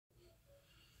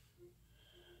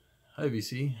Hi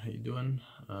VC, how you doing?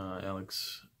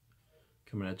 Alex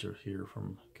coming at you here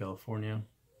from California.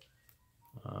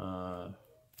 Got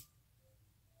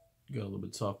a little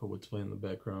bit soft, but what's playing in the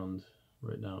background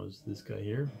right now is this guy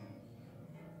here.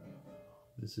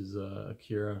 This is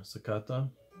Akira Sakata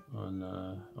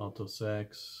on alto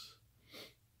sax,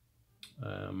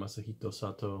 Masahito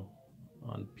Sato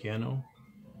on piano.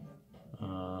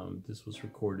 This was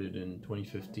recorded in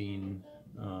 2015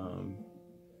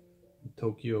 in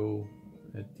Tokyo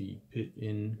at the Pit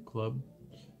Inn Club.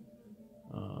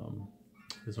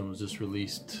 This one was just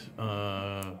released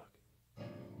a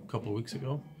couple of weeks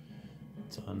ago.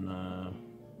 It's on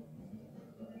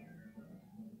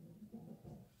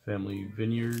Family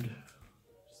Vineyard,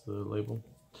 is the label.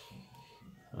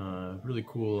 Really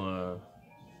cool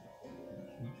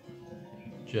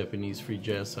Japanese free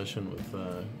jazz session with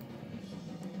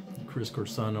Chris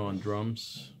Corsano on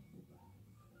drums,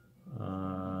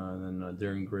 and then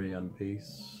Darren Gray on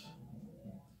bass.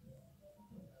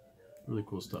 Really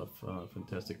cool stuff.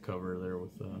 Fantastic cover there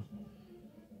with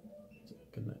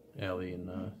an alley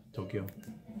in Tokyo.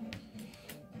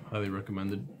 Highly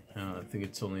recommended. I think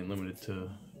it's only limited to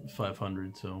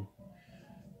 500, so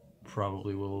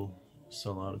probably will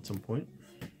sell out at some point.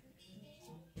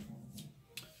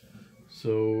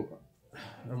 So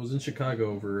I was in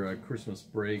Chicago over Christmas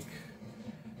break,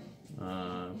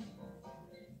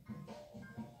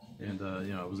 and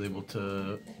I was able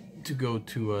to go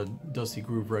to Dusty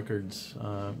Groove Records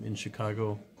in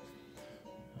Chicago.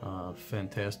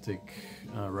 Fantastic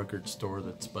record store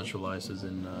that specializes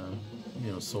in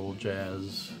soul,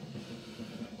 jazz,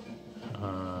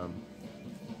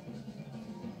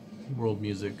 world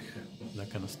music, that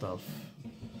kind of stuff.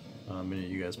 Many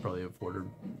of you guys probably have ordered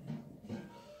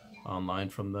online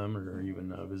from them or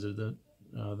even visited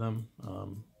them.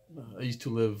 I used to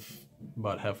live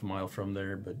about half a mile from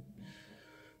there, but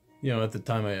at the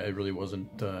time I really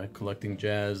wasn't collecting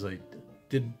jazz. I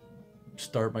did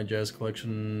start my jazz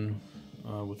collection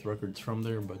with records from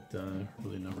there, but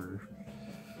really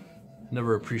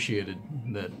never appreciated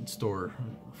that store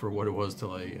for what it was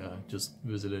till I just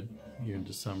visited here in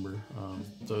December.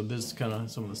 So this is kind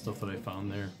of some of the stuff that I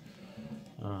found there.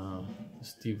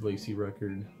 Steve Lacy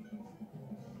record,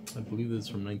 I believe this is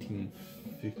from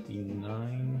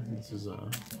 1959. This is a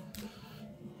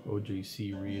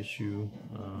OJC reissue.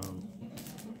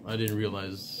 I didn't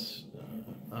realize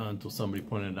until somebody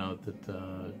pointed out that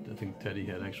I think Teddy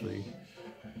had actually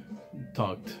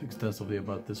talked extensively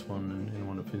about this one in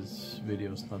one of his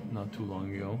videos not too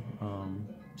long ago.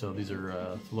 So these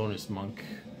are Thelonious Monk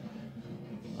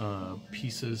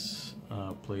pieces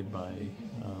played by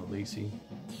Lacy.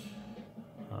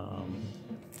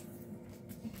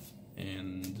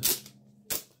 And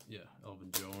yeah,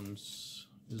 Elvin Jones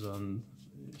is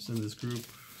in this group.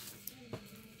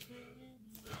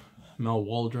 Mel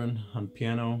Waldron on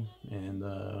piano, and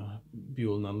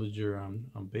Buell Nullinger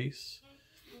on bass.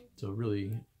 So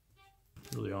really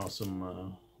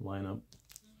awesome lineup.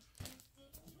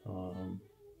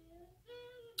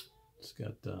 It's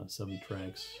got 7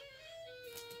 tracks.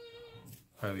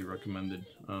 Highly recommended.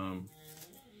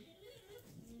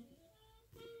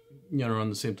 Around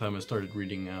the same time I started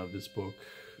reading this book,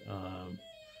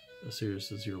 A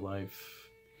Serious As Your Life,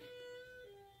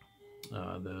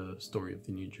 The Story of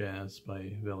the New Jazz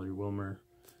by Valerie Wilmer.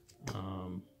 I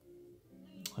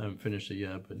haven't finished it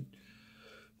yet, but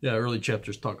yeah, early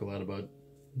chapters talk a lot about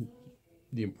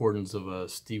the importance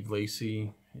of Steve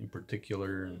Lacy in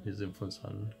particular and his influence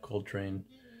on Coltrane,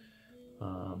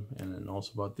 and then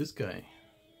also about this guy.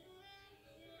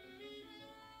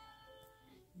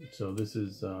 So this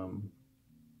is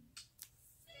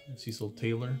Cecil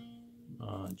Taylor,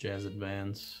 Jazz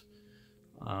Advance.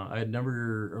 I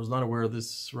was not aware of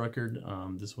this record.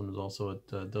 This one is also at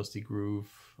Dusty Groove.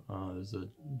 There's a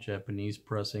Japanese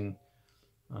pressing.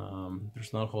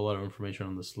 There's not a whole lot of information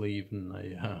on the sleeve, and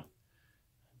I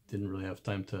didn't really have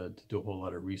time to do a whole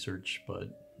lot of research. But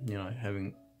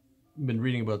having been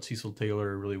reading about Cecil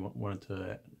Taylor, I really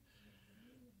wanted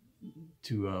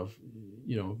to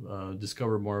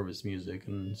discover more of his music,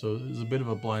 and so it was a bit of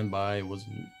a blind buy. It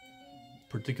wasn't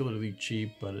particularly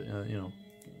cheap, but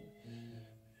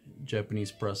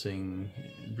Japanese pressing,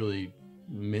 really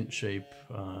mint shape.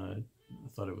 I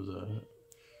thought it was a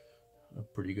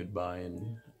pretty good buy,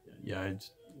 and yeah,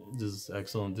 this is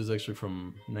excellent. This is actually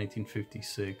from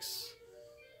 1956.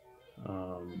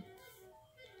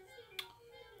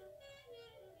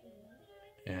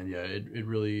 And yeah, it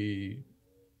really,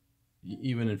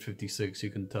 even in 56,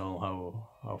 you can tell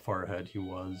how far ahead he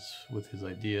was with his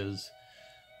ideas.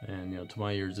 And to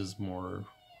my ears is more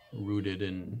rooted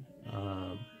in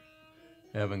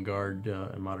avant-garde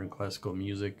and modern classical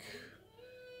music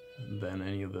than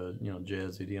any of the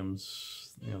jazz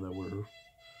idioms that were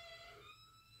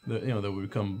that would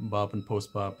become bop and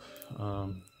post bop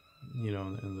in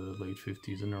the late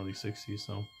 50s and early 60s.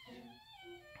 So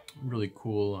really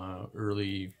cool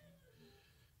early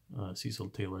Cecil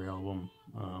Taylor album.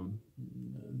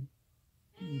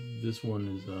 This one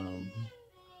is a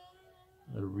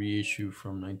reissue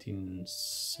from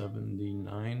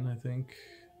 1979, I think.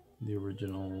 The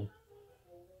original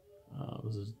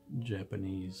was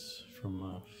Japanese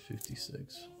from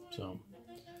 56. So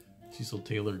Cecil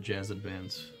Taylor Jazz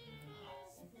Advance,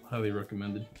 highly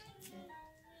recommended.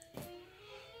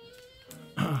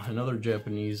 Another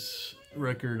Japanese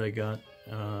record I got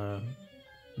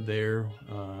there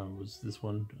was this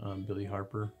one, Billy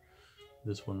Harper.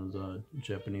 This one was a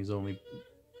Japanese only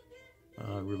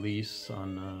release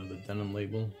on the Denim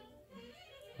label.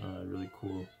 Really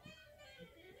cool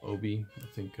obi. I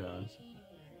think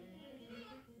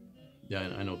yeah,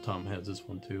 I know Tom has this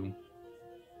one too.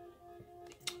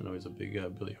 I know he's a big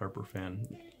Billy Harper fan.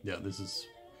 Yeah, this is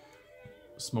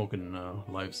Smoking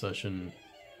live session.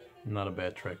 Not a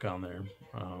bad track on there.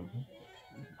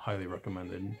 Highly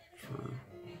recommended for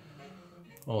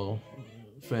all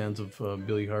fans of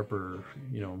Billy Harper,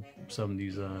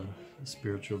 70s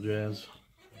spiritual jazz.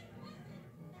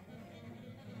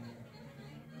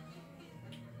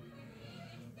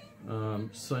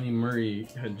 Sonny Murray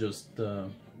had just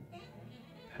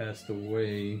passed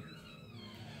away,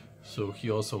 so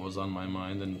he also was on my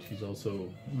mind, and he's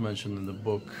also mentioned in the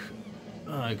book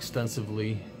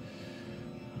extensively.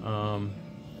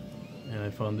 And I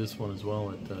found this one as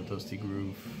well at Dusty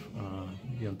Groove,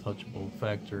 The Untouchable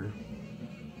Factor.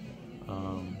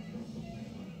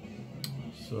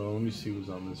 So let me see who's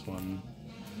on this one.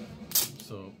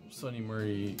 So Sonny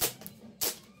Murray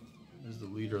is the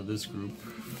leader of this group.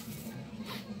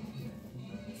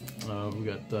 We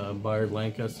got Bayard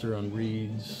Lancaster on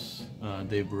reeds,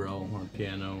 Dave Burrell on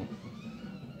piano,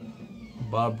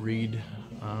 Bob Reed,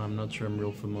 I'm not sure I'm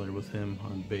real familiar with him,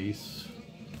 on bass.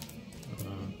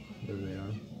 There they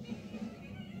are.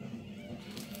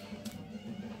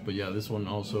 But yeah, this one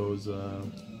also is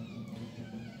so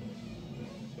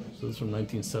this is from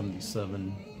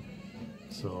 1977,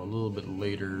 so a little bit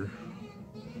later,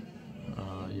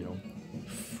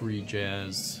 free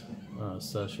jazz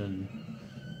session.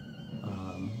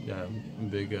 Yeah,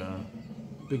 big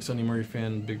Sonny Murray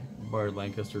fan, big Bayard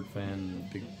Lancaster fan,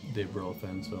 big Dave Burrell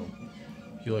fan. So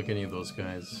if you like any of those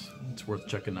guys, it's worth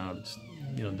checking out. It's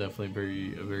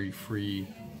definitely a very free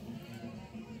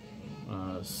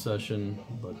session,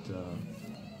 but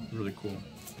really cool.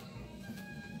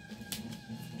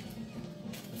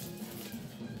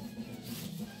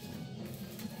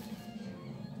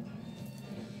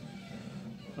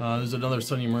 There's another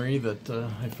Sonny Murray that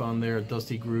I found there at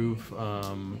Dusty Groove.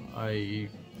 I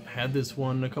had this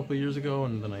one a couple of years ago,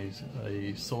 and then I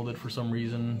sold it for some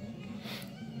reason.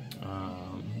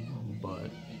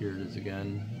 But here it is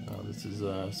again. This is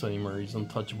Sonny Murray's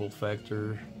Untouchable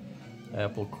Factor,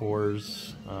 Apple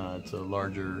Cores. It's a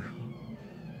larger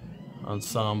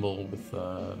ensemble with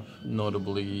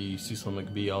notably Cecil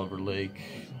McBee, Oliver Lake,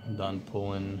 Don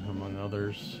Pullen, among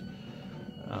others.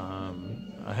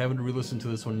 I haven't re-listened to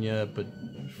this one yet, but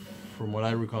from what I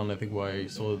recall, and I think why I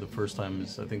sold it the first time,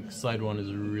 is I think side one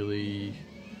is really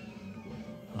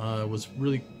was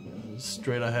really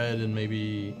straight ahead, and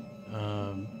maybe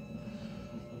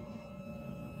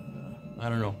I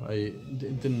don't know,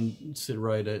 it didn't sit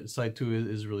right. Side two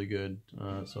is really good,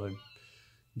 so I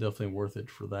definitely worth it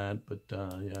for that. But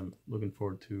yeah, I'm looking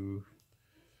forward to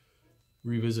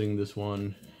revisiting this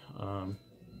one.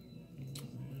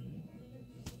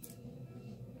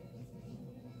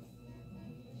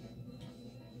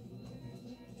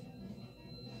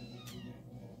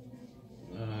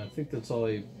 I think that's all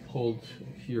I pulled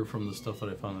here from the stuff that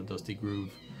I found at Dusty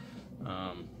Groove.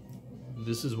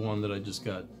 This is one that I just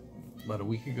got about a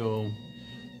week ago.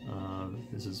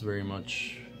 This is very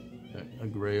much a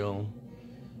grail.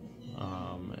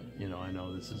 I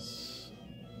know this is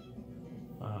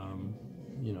a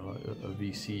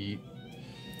VC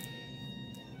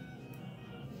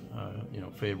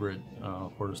favorite,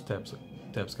 Horace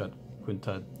Tapscott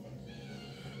Quintet.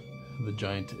 The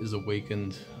Giant is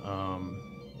Awakened.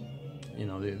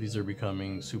 These are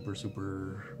becoming super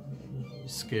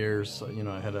scarce.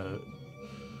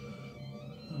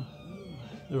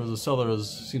 There was a seller that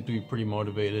seemed to be pretty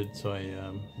motivated, so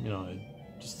I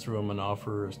just threw him an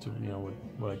offer as to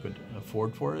what I could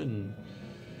afford for it, and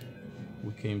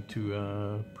we came to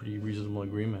a pretty reasonable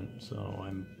agreement. So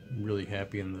I'm really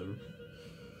happy, and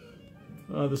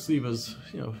the sleeve is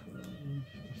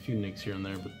few nicks here and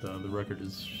there, but the record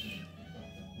is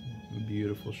in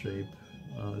beautiful shape.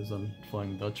 Is on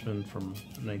Flying Dutchman from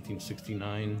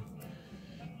 1969.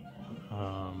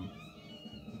 I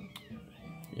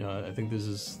think this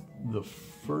is the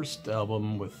first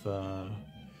album with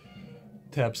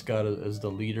Tap Scott as the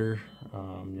leader.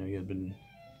 He had been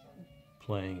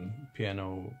playing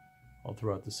piano all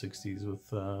throughout the 60s with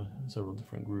several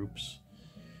different groups.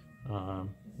 I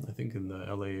think in the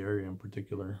LA area in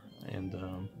particular. And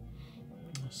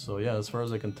so yeah, as far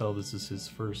as I can tell, this is his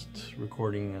first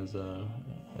recording as a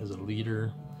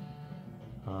leader.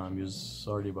 He was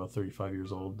already about 35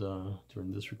 years old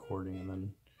during this recording, and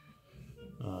then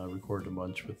recorded a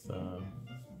bunch with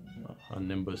on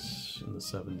Nimbus in the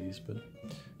 70s. But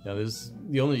yeah, this is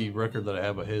the only record that I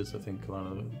have of his. I think a lot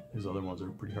of his other ones are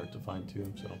pretty hard to find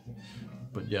too. So,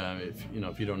 but yeah, if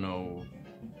you don't know,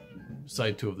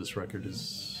 side 2 of this record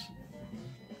is,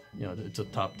 it's a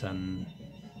top 10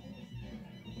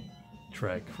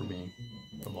 track for me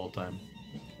of all time.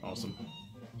 Awesome.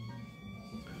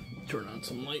 Turn on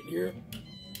some light here.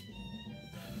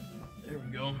 There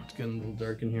we go. It's getting a little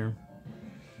dark in here.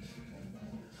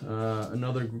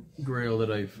 Another grail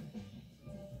that I've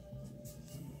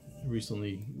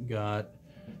recently got.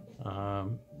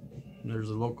 There's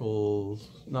a local,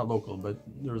 not local, but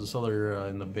there was a seller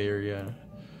in the Bay Area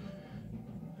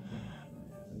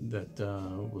that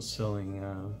was selling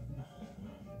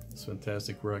this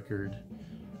fantastic record,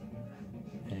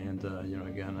 and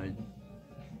again, I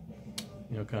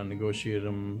kind of negotiated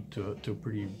them to a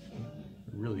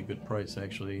really good price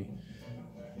actually.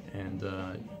 And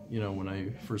when I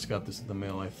first got this in the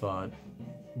mail, I thought,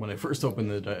 when I first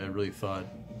opened it, I really thought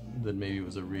that maybe it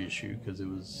was a reissue, because it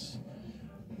was,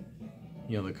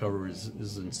 the cover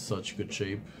is in such good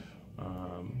shape.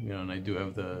 And I do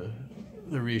have the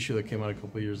reissue that came out a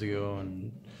couple of years ago,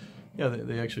 and yeah,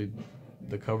 they actually,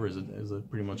 the cover is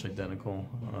pretty much identical.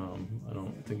 I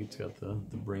don't think it's got the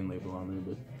Brain label on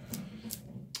there,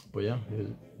 but yeah,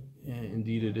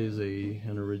 indeed it is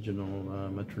an original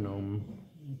Metronome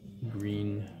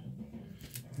green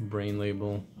Brain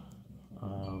label.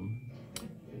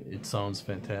 It sounds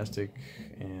fantastic,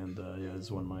 and yeah,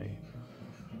 it's one of my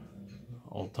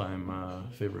all-time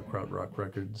favorite krautrock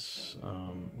records.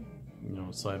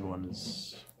 Side 1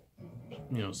 is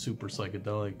super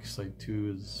psychedelic. Side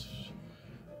 2 is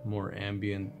more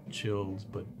ambient, chilled,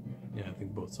 but yeah, I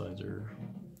think both sides are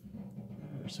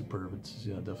superb. It's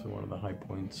definitely one of the high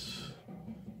points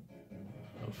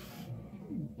of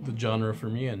the genre for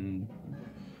me, and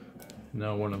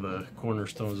now one of the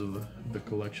cornerstones of the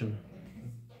collection.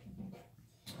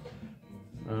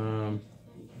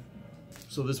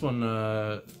 So this one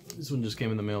just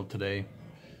came in the mail today.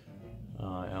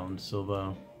 Alan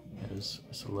Silva has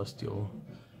Celestial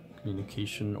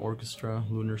Communication Orchestra,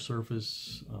 Lunar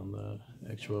Surface on the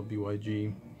Actua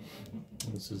BYG.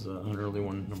 This is an early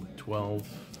one, number 12.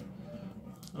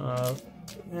 Yeah,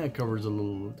 it covers got a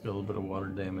little bit of water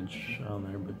damage on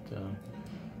there, but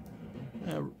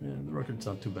yeah, the record's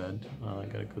not too bad. I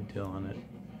got a good deal on it.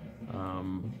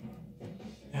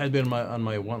 Had been on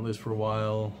my want list for a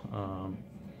while,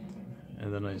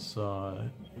 and then I saw,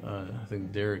 I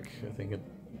think Derek,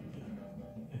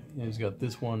 he's got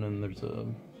this one, and I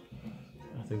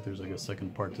think there's like a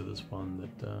second part to this one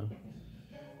that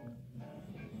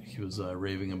he was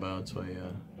raving about, so I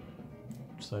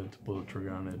decided to pull the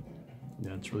trigger on it.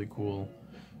 Yeah, it's really cool.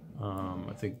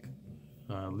 I think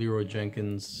Leroy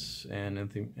Jenkins and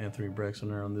Anthony Braxton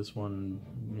are on this one.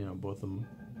 Both of them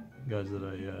guys that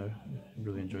I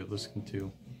really enjoyed listening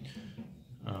to.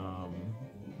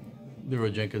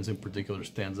 Leroy Jenkins in particular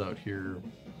stands out here,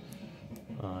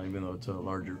 even though it's a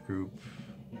larger group.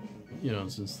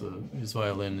 Since his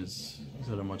violin is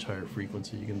at a much higher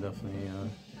frequency, you can definitely,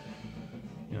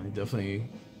 he definitely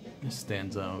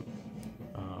stands out.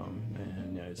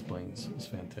 And yeah, his playing is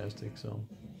fantastic. So,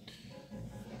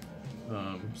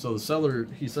 so the seller,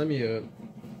 he sent me a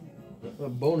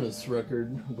bonus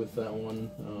record with that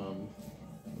one.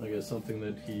 I guess something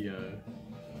that he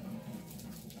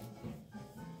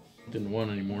didn't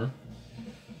want anymore.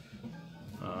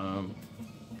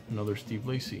 Another Steve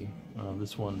Lacy.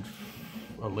 This one,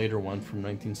 a later one from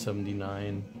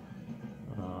 1979.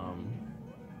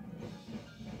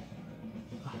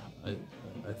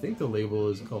 I think the label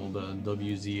is called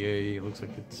WZA. It looks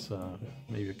like it's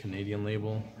maybe a Canadian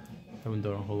label. Haven't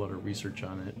done a whole lot of research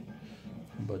on it,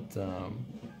 but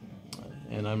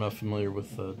and I'm not familiar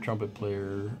with the trumpet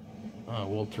player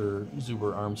Walter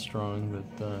Zuber Armstrong.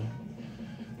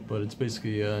 But it's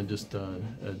basically just a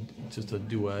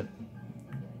duet,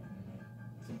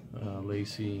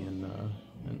 Lacy and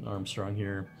Armstrong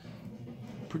here,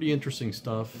 pretty interesting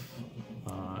stuff.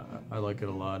 I like it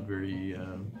a lot. Very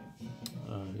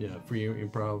yeah, free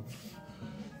improv,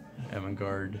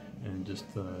 avant-garde, and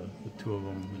just the two of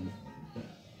them,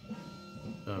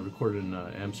 and recorded in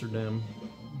Amsterdam.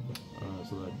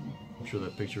 So that, I'm sure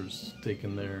that picture was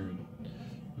taken there.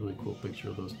 Really cool picture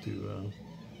of those two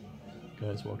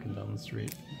guys walking down the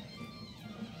street.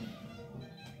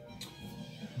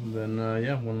 And then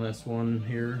yeah, one last one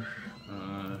here.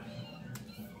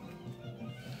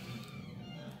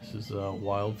 This is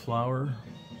Wildflower,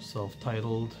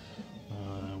 self-titled,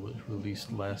 was released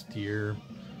last year.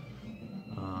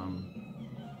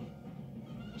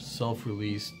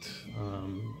 Self-released,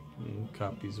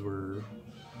 copies were,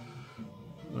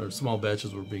 or small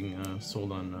batches were being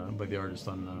sold on by the artist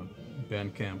on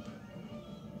Bandcamp.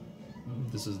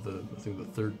 This is I think the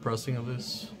third pressing of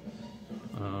this.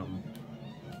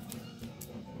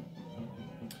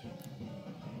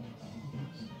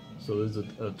 So there's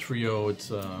a trio.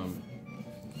 It's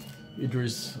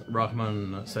Idris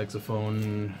Rahman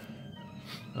saxophone,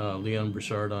 Leon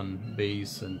Brichard on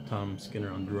bass, and Tom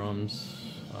Skinner on drums.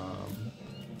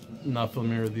 Not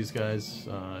familiar with these guys.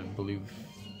 I believe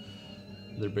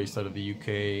they're based out of the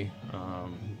UK.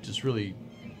 Just really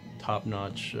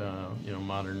top-notch, you know,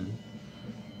 modern.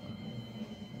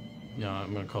 You know,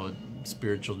 I'm gonna call it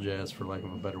spiritual jazz for lack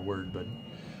of a better word, but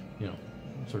you know,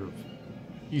 sort of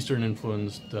Eastern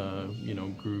influenced, you know,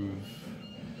 groove,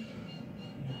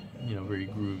 you know, very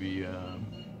groovy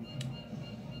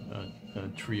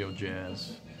trio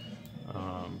jazz.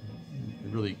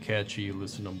 Really catchy,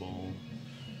 listenable,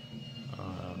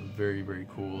 very, very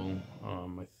cool.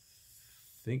 I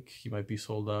think he might be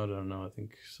sold out. I don't know. I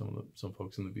think some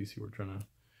folks in the BC were trying to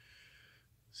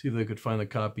see if they could find the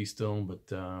copy still, but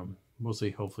we'll see.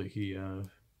 Hopefully he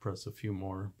pressed a few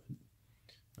more.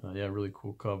 But, yeah, really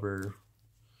cool cover.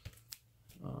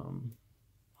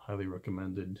 Highly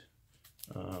recommended.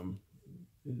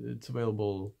 It's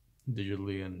available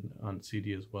digitally and on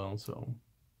CD as well, so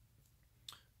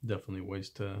definitely ways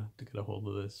to get a hold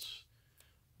of this.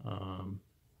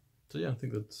 So yeah, I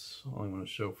think that's all I'm going to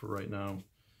show for right now.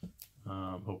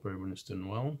 Hope everyone is doing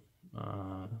well.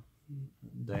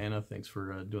 Diana, thanks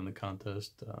for doing the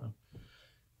contest,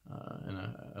 and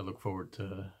I look forward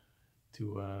to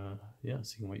yeah,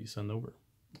 seeing what you send over.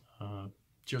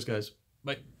 Cheers, guys.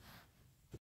 Bye.